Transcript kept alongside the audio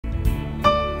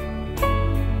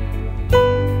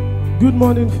Good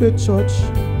morning, Faith Church.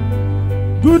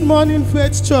 Good morning,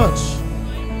 Faith Church.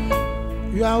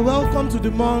 You are welcome to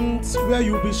the month where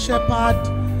you'll be shepherded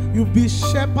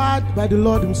by the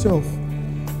Lord Himself.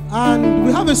 And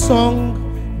we have a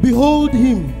song, Behold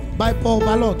Him, by Paul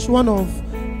Baloch, one of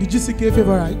the GCK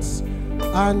favorites.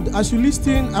 And as you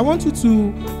listen, I want you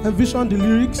to envision the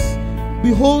lyrics.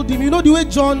 Behold Him. You know the way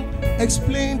John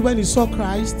explained when he saw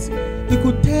Christ? He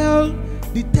could tell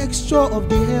the texture of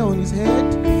the hair on his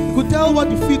head. He could tell what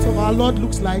the feet of our Lord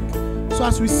looks like. So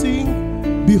as we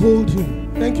sing, Behold Him.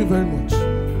 Thank you very much.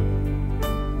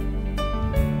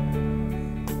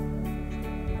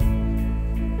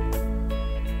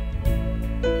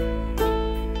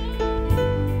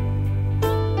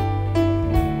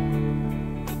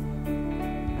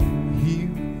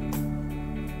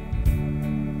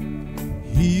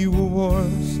 He who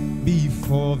was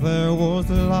before there was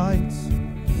light,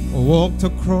 walked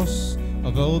across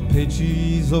the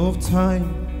pages of time.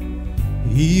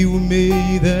 He who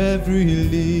made every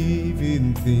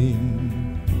living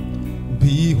thing,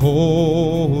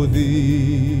 behold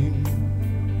Him.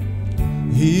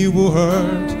 He who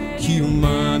heard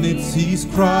humanity's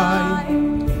cry,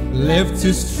 left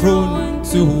His throne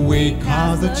to wake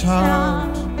as a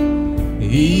child.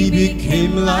 He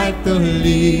became like the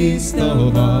least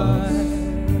of us,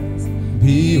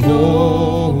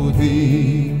 behold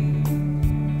Him.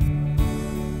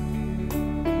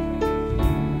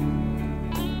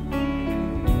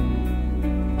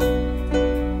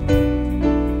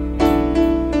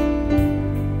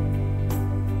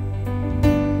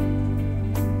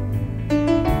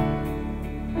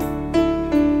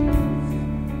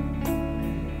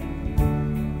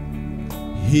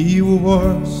 He who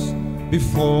was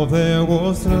before there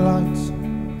was light,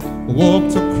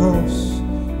 walked across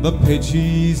the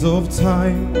pages of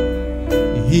time.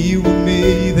 He who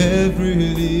made every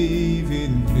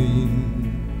living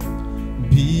thing,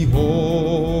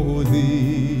 behold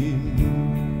Him.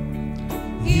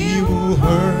 He who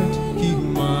heard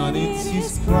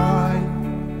humanity's cry,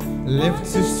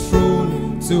 left His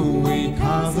throne to wake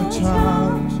as a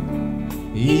child.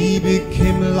 He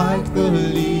became like the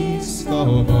least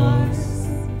of us,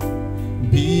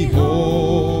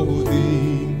 behold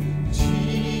Him.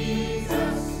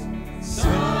 Jesus,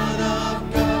 Son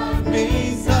of God,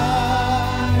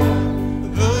 Messiah,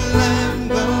 the Lamb,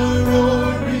 the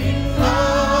roaring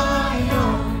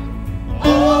Lion.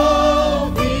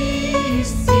 Oh, be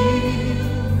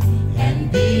still and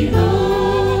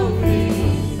behold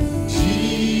Him.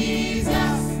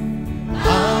 Jesus,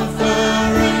 Alpha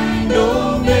and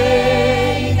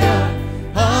Omega,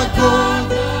 our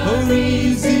God, a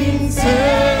risen Savior.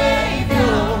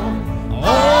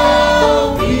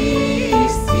 Oh, be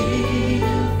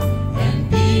still and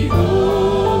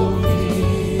behold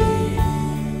Him.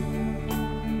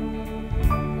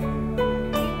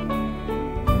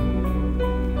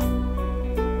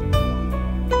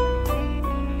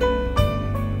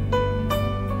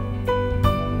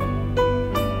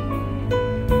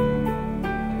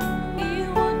 He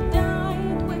who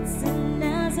died with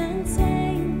sinners and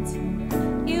saints,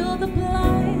 heal the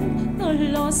blind, the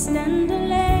lost and the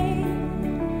lame.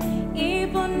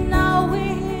 Even now He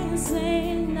is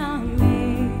in our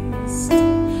midst.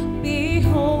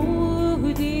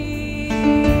 Behold Him.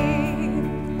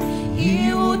 He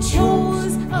who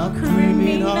chose a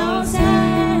criminal's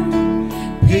hand,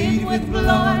 paid with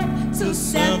blood to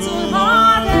settle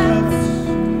hardens,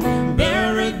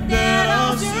 buried dead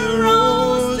as He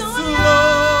rose to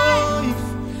life.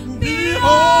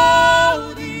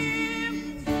 Behold Him.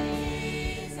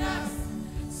 Jesus,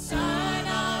 Son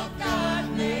of God,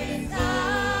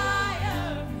 Messiah,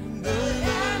 the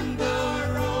Lamb, the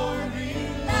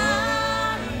roaring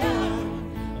Lion.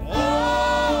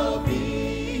 Oh,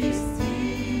 be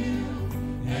still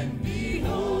and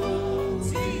behold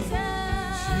Jesus,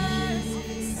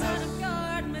 Son of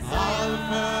God, Messiah.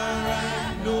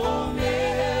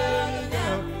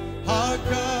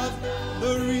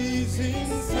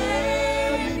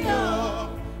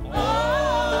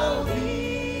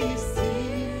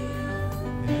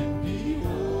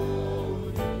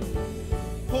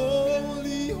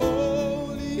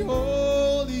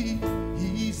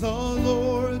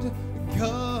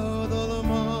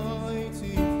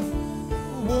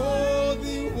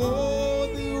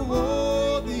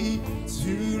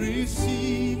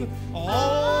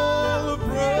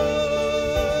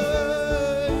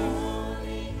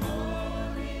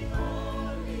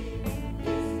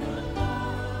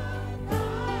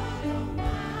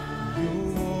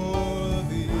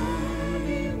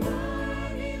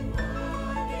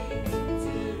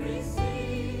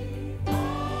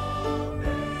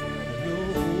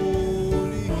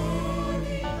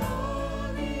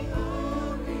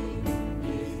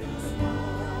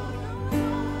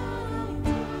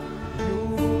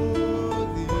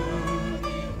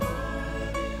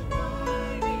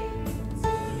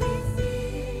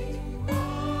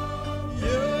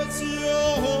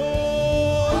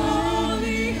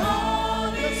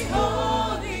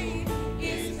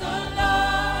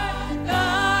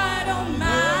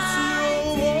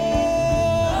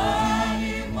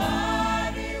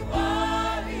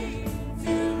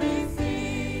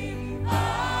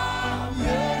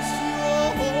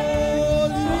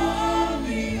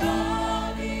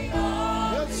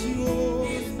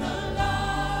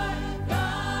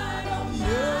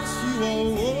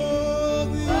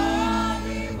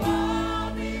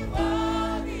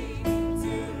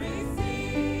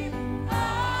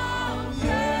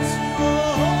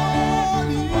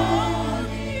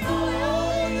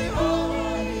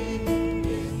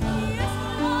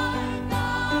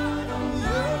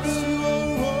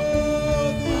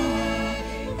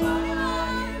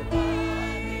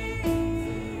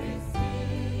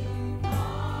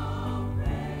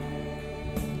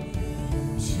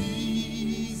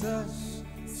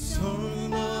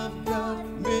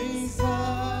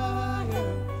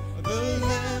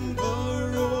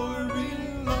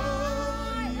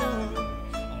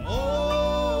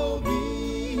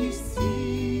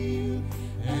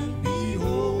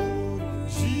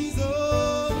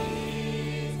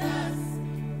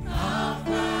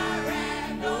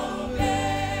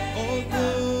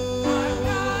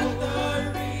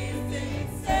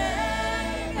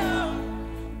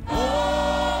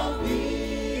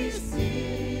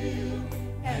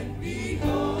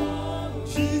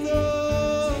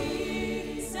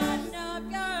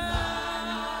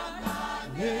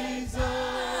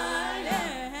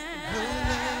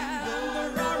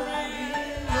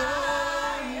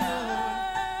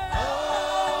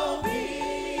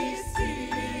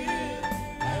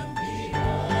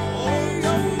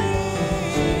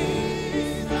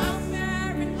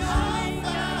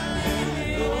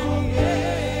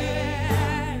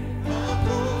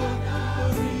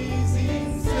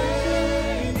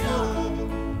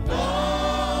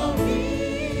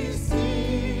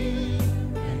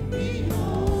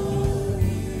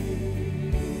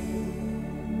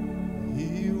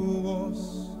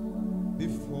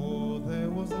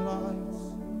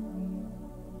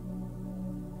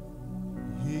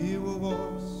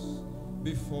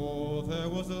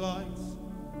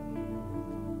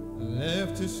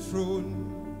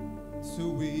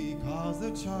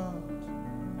 a child,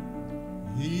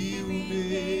 he will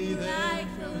be like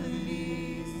the the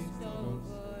least of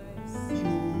us.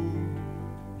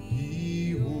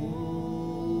 Behold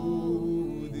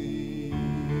thee.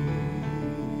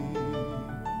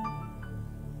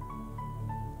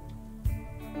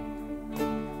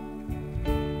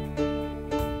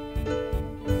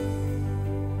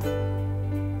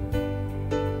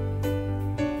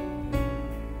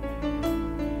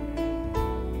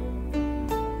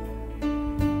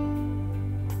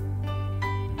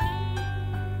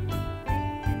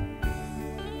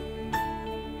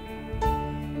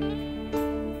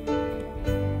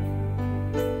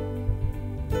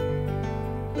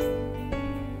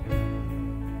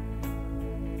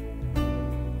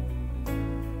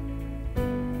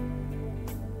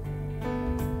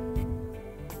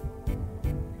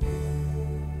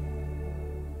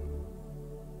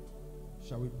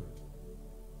 Shall we pray?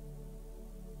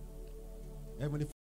 Heavenly